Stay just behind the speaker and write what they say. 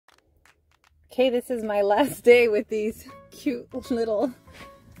Okay, this is my last day with these cute little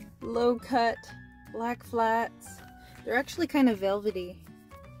low-cut black flats. They're actually kind of velvety.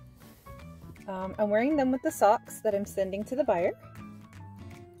 I'm wearing them with the socks that I'm sending to the buyer.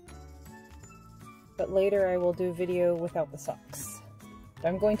 But later I will do a video without the socks.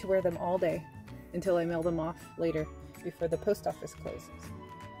 I'm going to wear them all day until I mail them off later before the post office closes.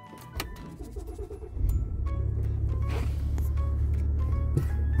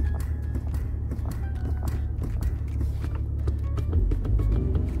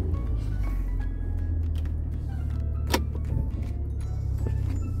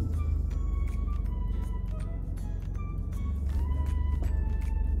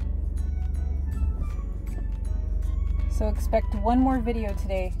 So expect one more video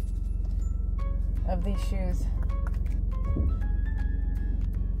today of these shoes.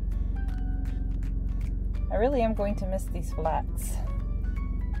 I really am going to miss these flats.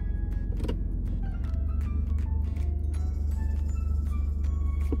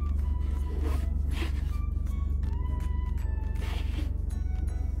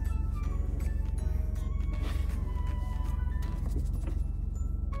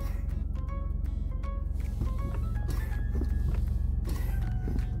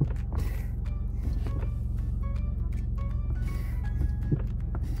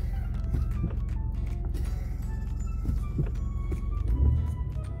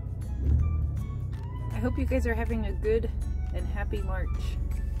 I hope you guys are having a good and happy March.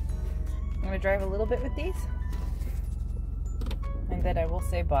 I'm going to drive a little bit with these and then I will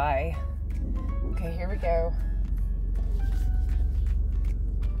say bye. Okay, here we go.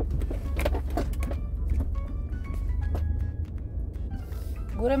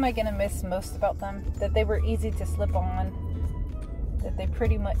 What am I going to miss most about them? That they were easy to slip on, that they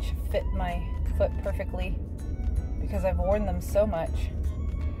pretty much fit my foot perfectly because I've worn them so much.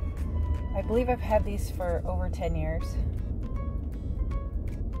 I believe I've had these for over 10 years.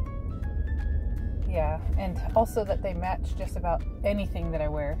 Yeah, and also that they match just about anything that I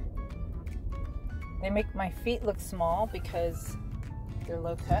wear. They make my feet look small because they're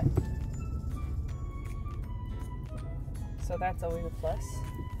low cut. So that's always a plus.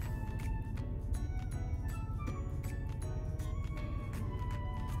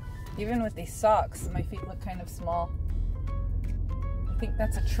 Even with these socks, my feet look kind of small. I think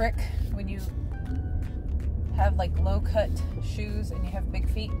that's a trick when you have like low cut shoes and you have big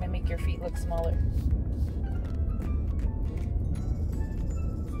feet, they make your feet look smaller.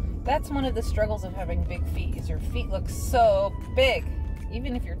 That's one of the struggles of having big feet, is your feet look so big.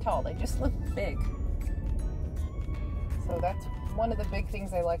 Even if you're tall, they just look big. So that's one of the big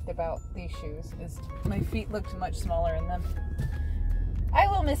things I liked about these shoes, is my feet looked much smaller in them. I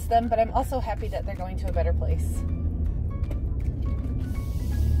will miss them, but I'm also happy that they're going to a better place.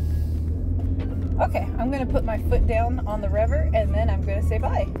 Okay, I'm going to put my foot down on the rubber and then I'm going to say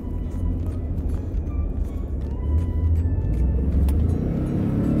bye.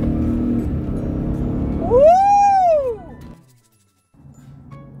 Woo!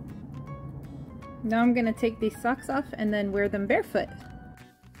 Now I'm going to take these socks off and then wear them barefoot.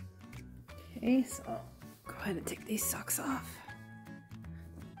 Okay, so I'll go ahead and take these socks off.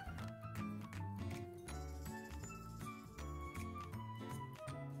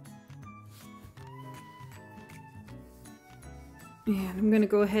 And I'm going to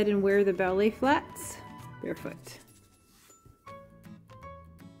go ahead and wear the ballet flats barefoot.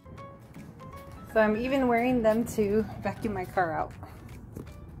 So I'm even wearing them to vacuum my car out.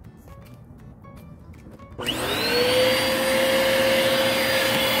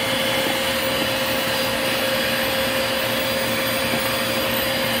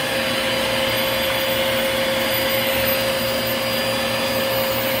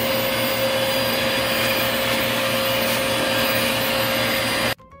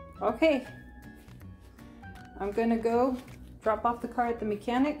 Okay, I'm gonna go drop off the car at the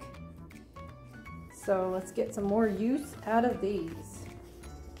mechanic. So let's get some more use out of these.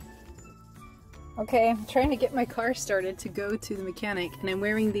 Okay, I'm trying to get my car started to go to the mechanic and I'm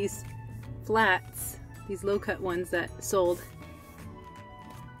wearing these flats, these low cut ones that sold.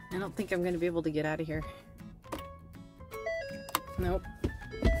 I don't think I'm gonna be able to get out of here. Nope.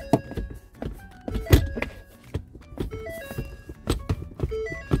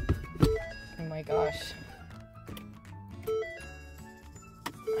 Gosh.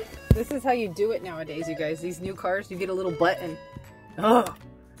 This is how you do it nowadays, you guys. These new cars, you get a little button. Oh,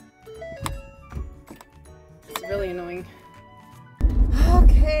 it's really annoying.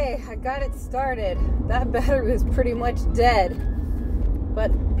 Okay, I got it started. That battery was pretty much dead.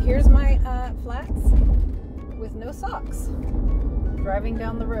 But here's my flats with no socks. Driving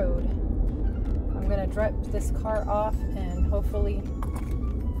down the road. I'm gonna drop this car off and hopefully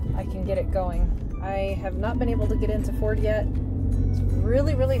I can get it going. I have not been able to get into Ford yet. It's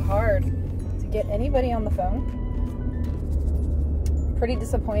really, really hard to get anybody on the phone. Pretty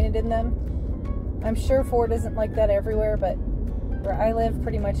disappointed in them. I'm sure Ford isn't like that everywhere, but where I live,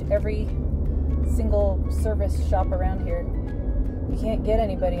 pretty much every single service shop around here, you can't get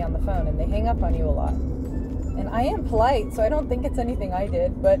anybody on the phone and they hang up on you a lot. And I am polite, so I don't think it's anything I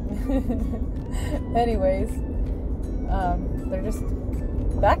did, but anyways, they're just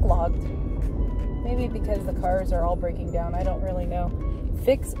backlogged. Maybe because the cars are all breaking down, I don't really know.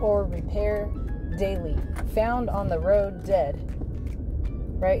 Fix or repair daily. Found on the road dead.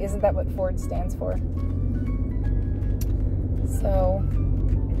 Right? Isn't that what Ford stands for? So,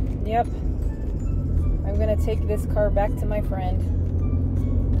 yep. I'm gonna take this car back to my friend.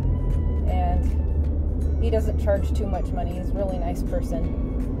 And he doesn't charge too much money. He's a really nice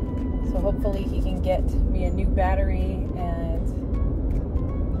person. So hopefully he can get me a new battery and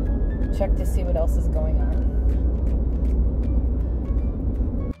check to see what else is going on.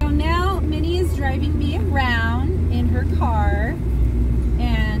 So now Minnie is driving me around in her car,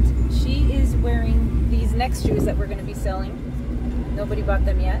 and she is wearing these next shoes that we're going to be selling. Nobody bought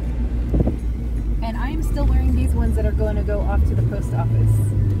them yet. And I am still wearing these ones that are going to go off to the post office.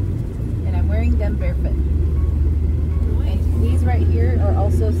 And I'm wearing them barefoot. And these right here are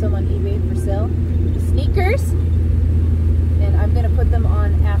also some on eBay for sale. The sneakers. And I'm going to put them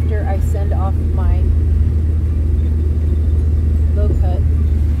on after I send off my low cut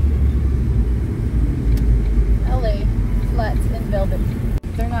LA flats in velvet.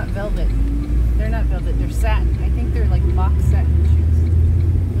 They're not velvet. They're not velvet. They're satin. I think they're like mock satin shoes.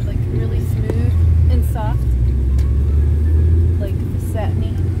 They're like really smooth and soft. Like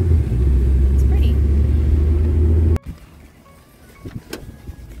satiny. It's pretty.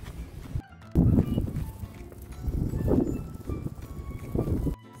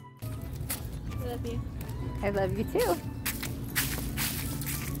 Love you. I love you too.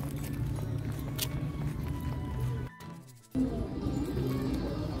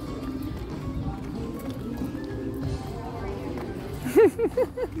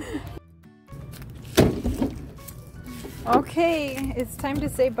 Okay, it's time to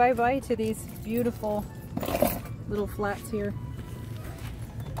say bye-bye to these beautiful little flats here.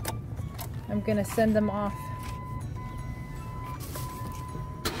 I'm gonna send them off.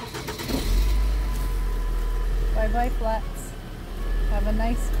 Bye-bye flats. Have a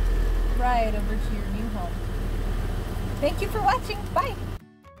nice ride over to your new home. Thank you for watching. Bye!